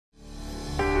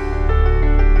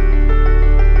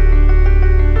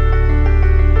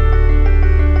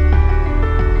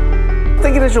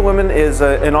Digital Women is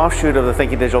an offshoot of the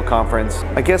Thinking Digital conference.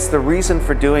 I guess the reason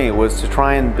for doing it was to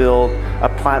try and build a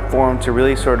platform to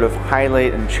really sort of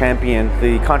highlight and champion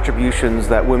the contributions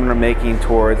that women are making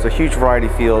towards a huge variety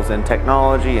of fields in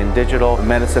technology and digital,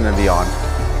 medicine and beyond.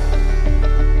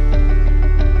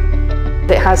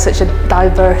 It has such a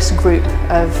diverse group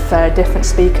of different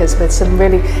speakers with some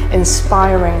really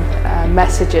inspiring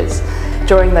messages.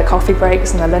 During the coffee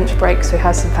breaks and the lunch breaks, we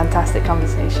have some fantastic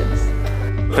conversations.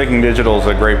 Thinking Digital is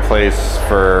a great place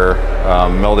for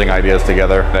melding ideas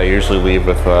together. I usually leave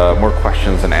with more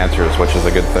questions than answers, which is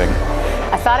a good thing.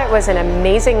 I thought it was an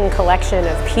amazing collection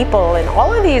of people, and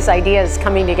all of these ideas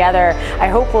coming together, I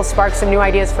hope will spark some new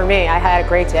ideas for me. I had a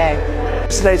great day.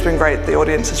 Today's been great. The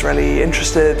audience is really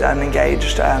interested and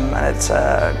engaged, and it's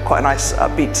quite a nice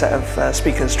upbeat set of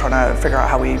speakers trying to figure out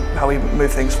how we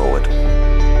move things forward.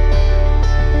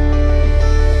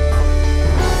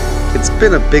 It's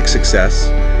been a big success.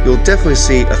 You'll definitely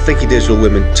see a Thinking Digital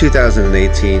Women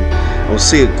 2018, and we'll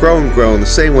see it grow and grow in the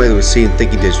same way that we've seen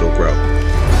Thinking Digital grow.